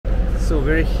So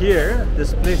we're here.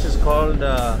 This place is called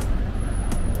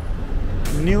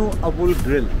New Abul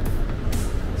Grill.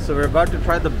 So we're about to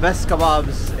try the best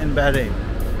kebabs in Bahrain.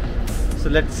 So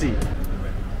let's see.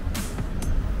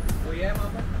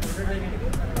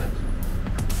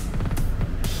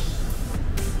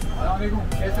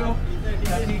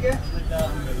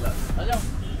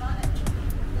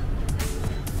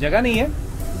 जगह नहीं है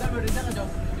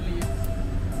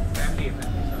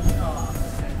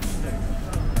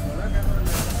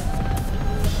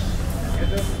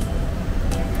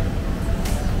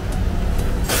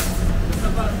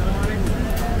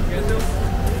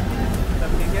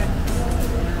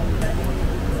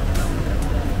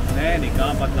नहीं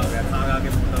कहाँ पतला हो गया खा खा के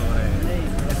पतला हो रहे हैं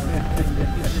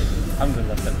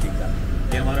अल्हम्दुलिल्लाह सब ठीक था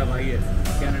ये हमारा भाई है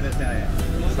कनाडा से आया है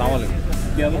अस्सलाम वालेकुम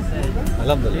क्या बात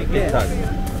अल्हम्दुलिल्लाह ठीक ठाक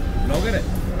ब्लॉगर है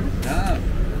हाँ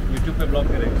यूट्यूब पे ब्लॉग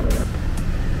करेगा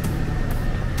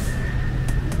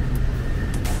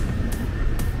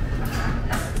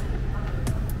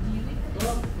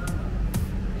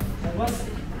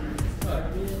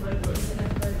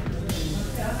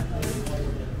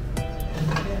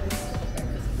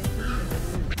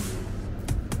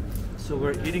So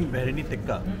we're eating Bahraini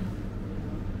tikka,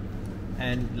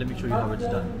 and let me show you how it's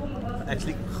done.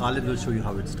 Actually, Khalid will show you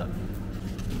how it's done.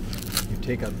 You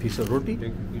take a piece of roti.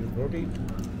 Take a piece of roti,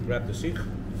 grab the sikh,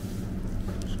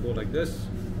 just go like this.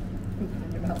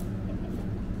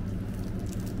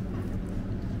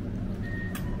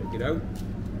 Take it out,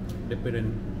 dip it in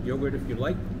yogurt if you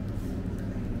like,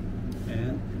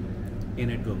 and in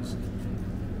it goes.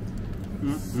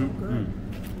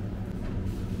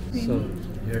 So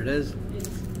here it is.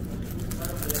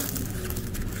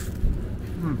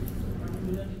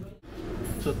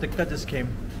 So tikka just came.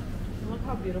 Look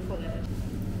how beautiful it is.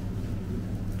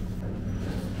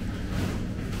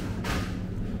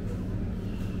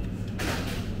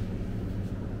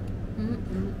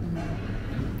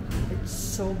 It's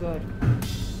so good.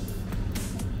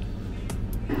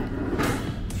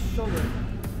 So good.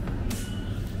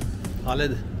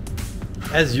 Khalid,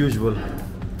 as usual,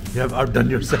 you have outdone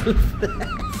yourself.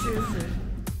 Seriously.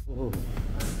 Oh.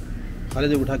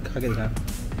 Khalid, उठा खा के दिखा.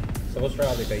 So let's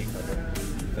try the cake.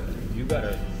 You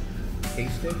gotta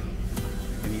taste it,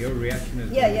 and your reaction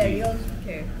is Yeah, gonna be- yours.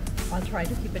 Okay. I'll try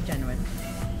to keep it genuine.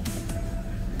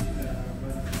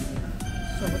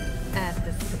 So look at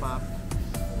this kebab.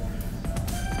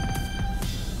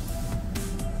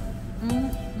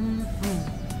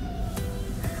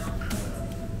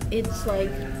 It's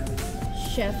like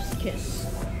chef's kiss.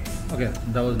 Okay,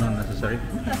 that was not necessary.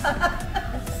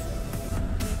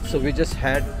 So we just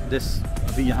had this.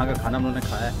 अभी यहाँ का खाना हम लोगों ने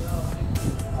खाया है.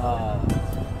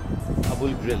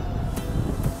 Abul Grill.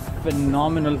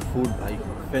 Phenomenal food, bhai.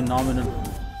 Phenomenal.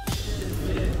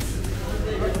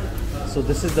 So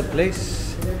this is the place.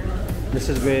 This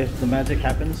is where the magic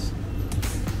happens.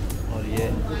 और ये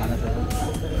खाना था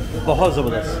बहुत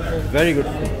ज़बरदस्त. Very good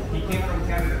food.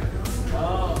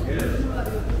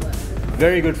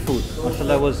 Very good food.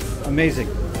 Mashallah, was amazing.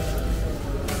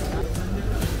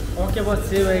 Okay, boss.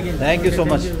 See you again. Thank you so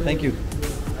much. Thank you.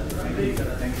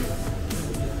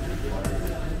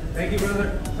 Thank you, brother.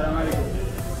 Assalamu alaikum.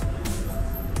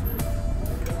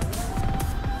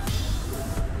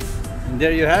 And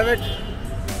there you have it.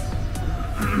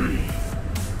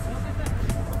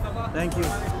 Thank you.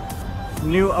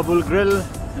 New Abul Grill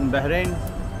in Bahrain.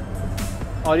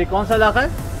 और ये कौन सा इलाका है?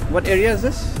 What area is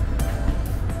this?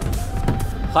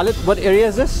 Khalid, what area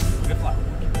is this? Rafah.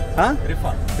 Huh?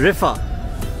 Rafah. Rafah.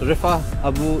 Rafah,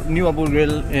 New Abul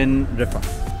Grill in Rafah.